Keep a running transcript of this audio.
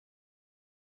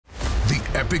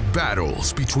Epic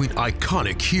battles between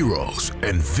iconic heroes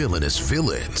and villainous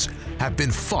villains have been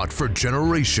fought for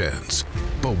generations.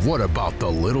 But what about the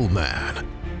little man,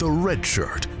 the red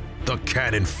shirt, the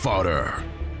cannon fodder,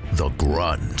 the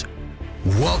grunt?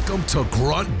 Welcome to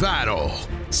Grunt Battle,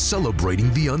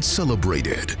 celebrating the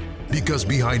uncelebrated. Because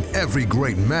behind every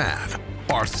great man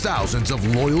are thousands of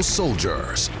loyal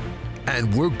soldiers.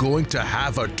 And we're going to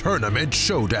have a tournament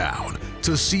showdown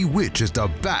to see which is the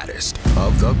baddest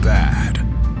of the bad.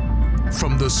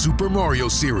 From the Super Mario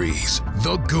series,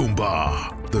 the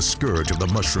Goomba, the scourge of the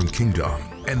Mushroom Kingdom,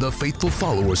 and the faithful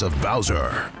followers of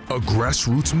Bowser, a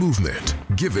grassroots movement,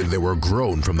 given they were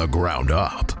grown from the ground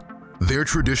up. Their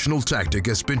traditional tactic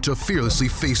has been to fearlessly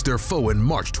face their foe and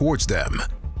march towards them.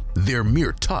 Their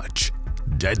mere touch,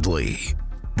 deadly.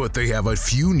 But they have a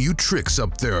few new tricks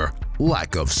up their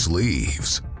lack of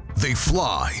sleeves. They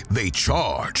fly, they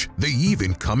charge, they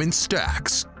even come in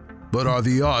stacks. But are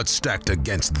the odds stacked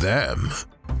against them?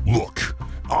 Look,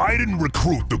 I didn't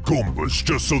recruit the Goombas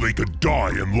just so they could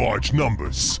die in large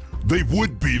numbers. They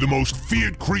would be the most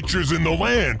feared creatures in the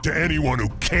land to anyone who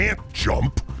can't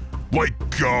jump. Like,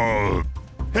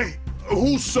 hey,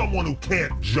 who's someone who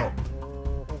can't jump?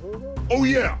 Oh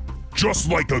yeah, just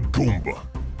like a Goomba.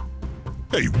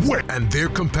 Hey, what? And their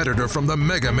competitor from the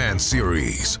Mega Man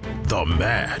series, the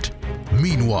Met.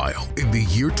 Meanwhile, in the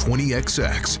year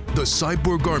 20XX, the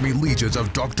cyborg army legions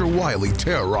of Dr. Wily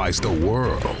terrorize the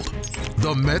world.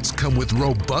 The Mets come with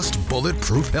robust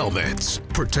bulletproof helmets,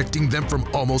 protecting them from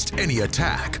almost any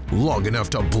attack, long enough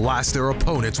to blast their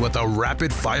opponents with a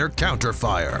rapid-fire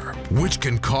counterfire, which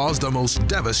can cause the most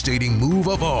devastating move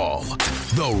of all,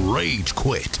 the Rage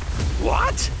Quit.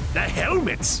 What? The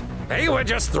helmets? They were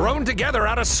just thrown together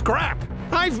out of scrap.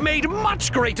 I've made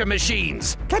much greater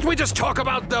machines. Can't we just talk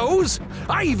about those?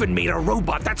 I even made a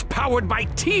robot that's powered by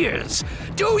tears.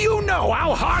 Do you know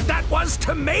how hard that was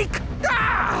to make?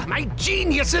 Ah, my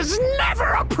genius is never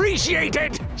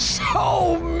appreciated.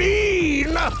 So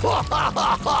mean.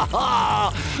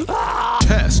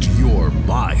 Test your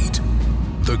might.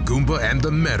 The Goomba and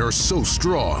the Met are so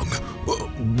strong.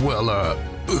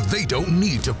 They don't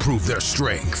need to prove their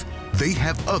strength. They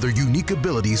have other unique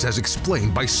abilities as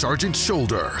explained by Sergeant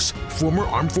Shoulders, former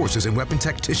Armed Forces and Weapon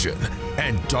Tactician,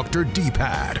 and Dr.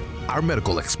 Deepad, our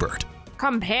medical expert.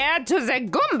 Compared to the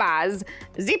Goombas,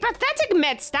 the pathetic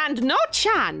Mets stand no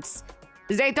chance.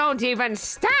 They don't even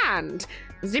stand.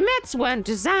 The Mets weren't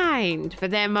designed for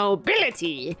their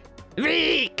mobility.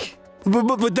 Weak.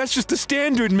 But that's just the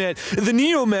standard Met. The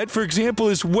Neo Met, for example,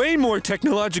 is way more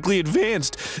technologically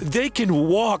advanced. They can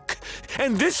walk,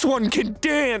 and this one can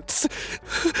dance.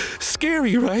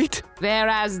 Scary, right?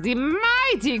 Whereas the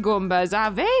mighty Goombas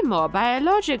are way more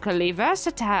biologically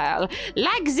versatile,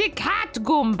 like the cat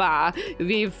Goomba,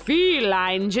 with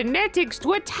feline genetics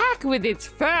to attack with its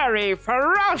furry,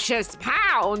 ferocious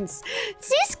pounce.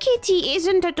 This kitty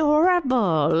isn't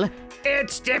adorable.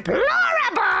 It's deplorable!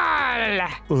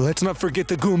 Well, let's not forget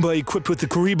the Goomba equipped with the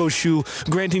Karibo shoe,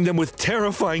 granting them with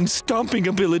terrifying stomping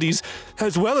abilities,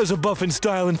 as well as a buff in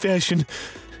style and fashion.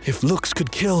 If looks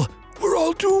could kill, we're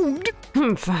all doomed.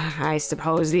 I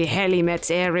suppose the Helimet's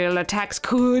aerial attacks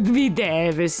could be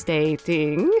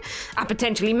devastating. A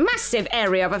potentially massive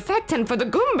area of effect, and for the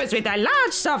Goombas with their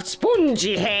large, soft,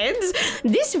 spongy heads,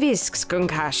 this risks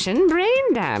concussion,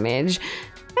 brain damage,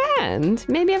 and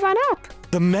maybe a one-up.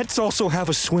 The Mets also have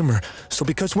a swimmer, so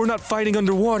because we're not fighting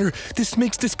underwater, this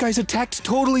makes this guy's attacks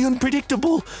totally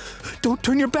unpredictable. Don't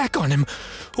turn your back on him,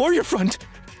 or your front.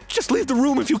 Just leave the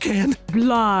room if you can.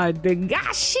 Blood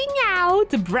gushing out,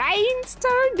 brains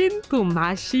turned into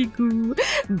mushy goo,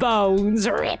 bones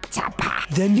ripped apart.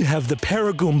 Then you have the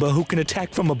Paragoomba who can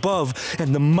attack from above,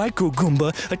 and the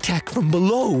Microgoomba attack from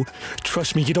below.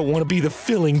 Trust me, you don't want to be the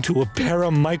filling to a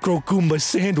Para-Microgoomba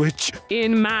sandwich.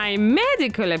 In my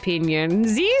medical opinion,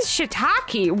 these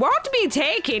shiitake won't be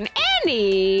taking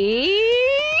any...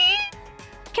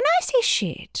 Can I say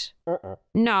shit?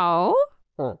 No?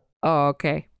 Oh,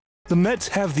 okay. The Mets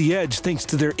have the edge thanks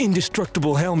to their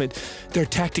indestructible helmet. Their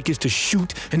tactic is to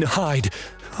shoot and hide.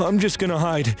 I'm just gonna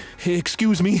hide.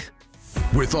 Excuse me?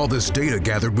 With all this data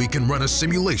gathered, we can run a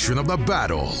simulation of the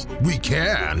battle. We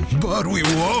can, but we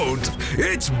won't.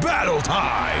 It's battle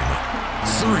time!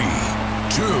 3,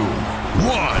 2,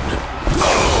 1,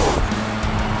 go!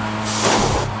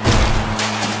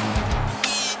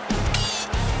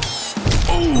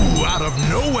 Oh, out of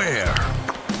nowhere!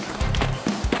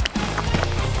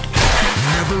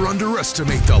 Never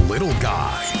underestimate the little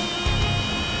guy.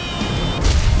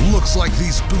 Looks like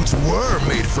these boots were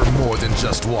made for more than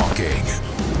just walking.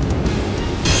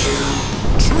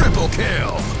 Triple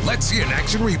kill! Let's see an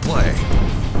action replay.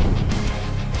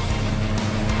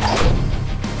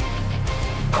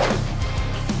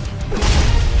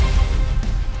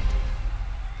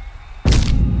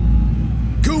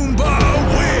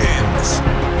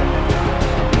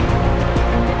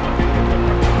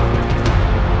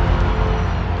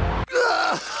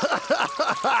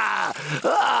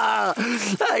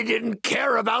 I didn't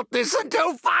care about this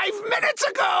until 5 minutes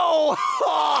ago!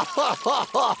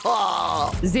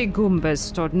 The Goombas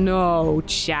stood no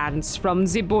chance from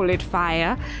the bullet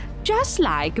fire, just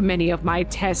like many of my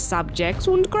test subjects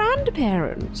and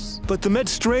grandparents. But the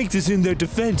Met's strength is in their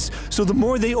defense, so the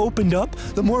more they opened up,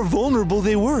 the more vulnerable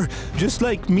they were. Just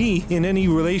like me in any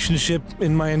relationship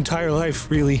in my entire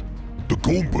life, really. The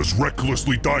Goombas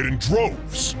recklessly died in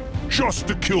droves, just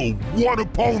to kill one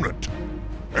opponent.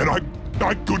 And I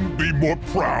couldn't be more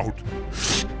proud.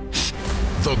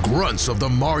 The grunts of the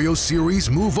Mario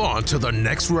series move on to the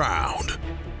next round.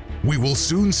 We will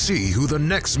soon see who the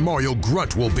next Mario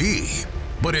grunt will be,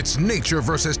 but it's nature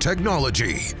versus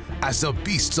technology as the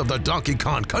beasts of the Donkey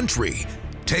Kong country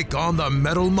take on the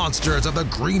metal monsters of the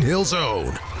Green Hill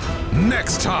Zone.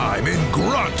 Next time in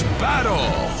Grunt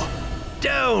Battle!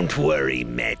 Don't worry,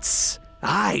 Mets.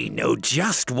 I know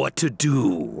just what to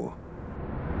do.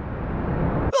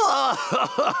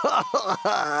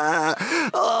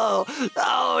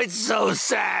 Oh, it's so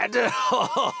sad.